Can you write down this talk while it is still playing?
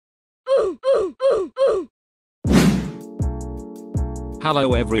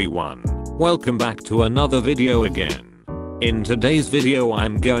Hello everyone, welcome back to another video again. In today's video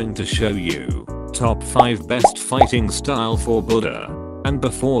I'm going to show you top 5 best fighting style for Buddha. And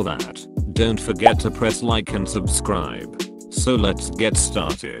before that, don't forget to press like and subscribe. So let's get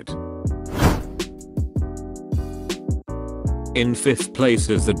started. In 5th place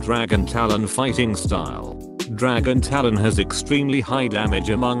is the Dragon Talon fighting style. Dragon Talon has extremely high damage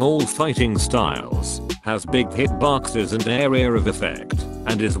among all fighting styles, has big hitboxes and area of effect,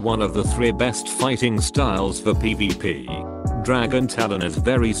 and is one of the 3 best fighting styles for PvP. Dragon Talon is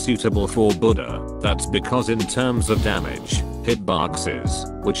very suitable for Buddha, that's because in terms of damage, hitboxes,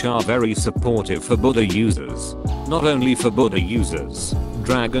 which are very supportive for Buddha users. Not only for Buddha users,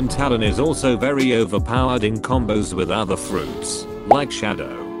 Dragon Talon is also very overpowered in combos with other fruits, like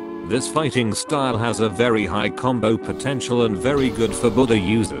Shadow. This fighting style has a very high combo potential and very good for Buddha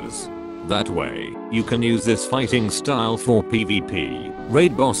users. That way, you can use this fighting style for PvP,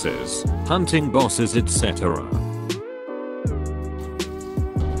 raid bosses, hunting bosses, etc.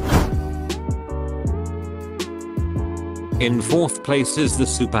 In 4th place is the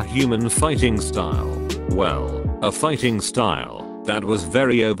superhuman fighting style. Well, a fighting style that was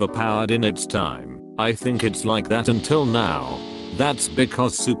very overpowered in its time. I think it's like that until now. That's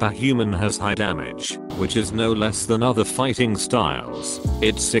because superhuman has high damage, which is no less than other fighting styles.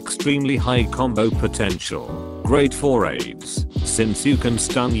 It's extremely high combo potential, great for raids, since you can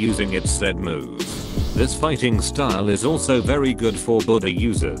stun using its said move. This fighting style is also very good for Buddha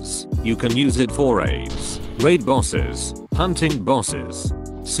users. You can use it for raids, raid bosses, hunting bosses.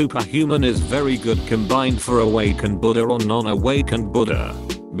 Superhuman is very good combined for awakened Buddha or non-awakened Buddha,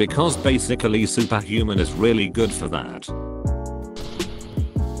 because basically superhuman is really good for that.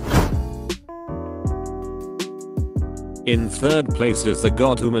 In 3rd place is the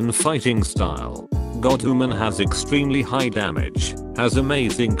Godhuman fighting style. Godhuman has extremely high damage, has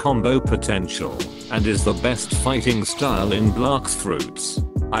amazing combo potential, and is the best fighting style in Blox fruits.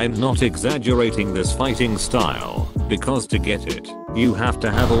 I'm not exaggerating this fighting style, because to get it, you have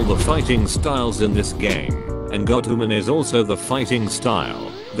to have all the fighting styles in this game, and Godhuman is also the fighting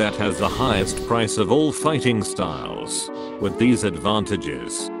style that has the highest price of all fighting styles. With these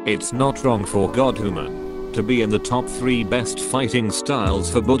advantages, it's not wrong for Godhuman to be in the top 3 best fighting styles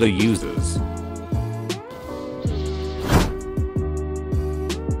for Buddha users.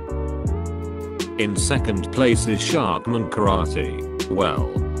 In 2nd place is Sharkman Karate. Well,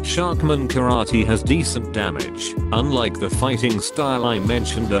 Sharkman Karate has decent damage, unlike the fighting style I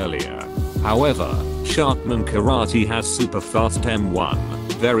mentioned earlier. However, Sharkman Karate has super fast M1,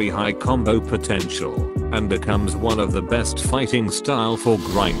 very high combo potential, and becomes one of the best fighting style for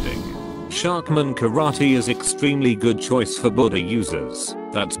grinding. Sharkman Karate is extremely good choice for Buddha users.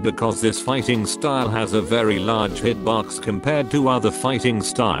 That's because this fighting style has a very large hitbox compared to other fighting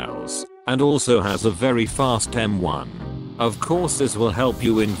styles, and also has a very fast M1. Of course this will help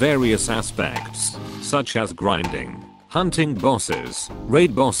you in various aspects, such as grinding, hunting bosses,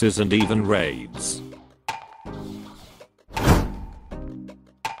 raid bosses and even raids.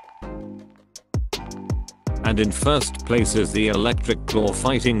 And in 1st place is the Electric Claw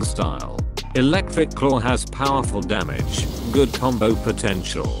fighting style. Electric Claw has powerful damage, good combo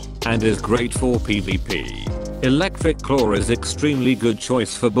potential, and is great for PvP. Electric Claw is extremely good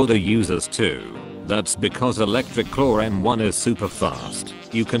choice for Buddha users too. That's because Electric Claw M1 is super fast.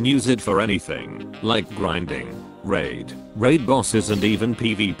 You can use it for anything, like grinding, raid bosses and even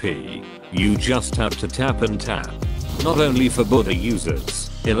PvP. You just have to tap and tap. Not only for Buddha users,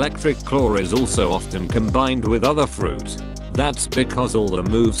 Electric Claw is also often combined with other fruit. That's because all the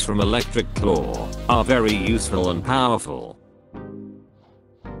moves from Electric Claw are very useful and powerful.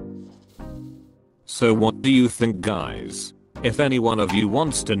 So what do you think, guys? If any one of you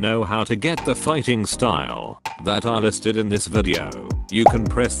wants to know how to get the fighting style that are listed in this video, you can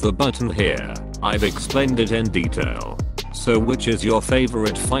press the button here. I've explained it in detail. So which is your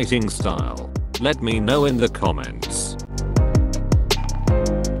favorite fighting style? Let me know in the comments.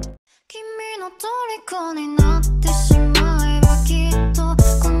 Kimi no Toriko ni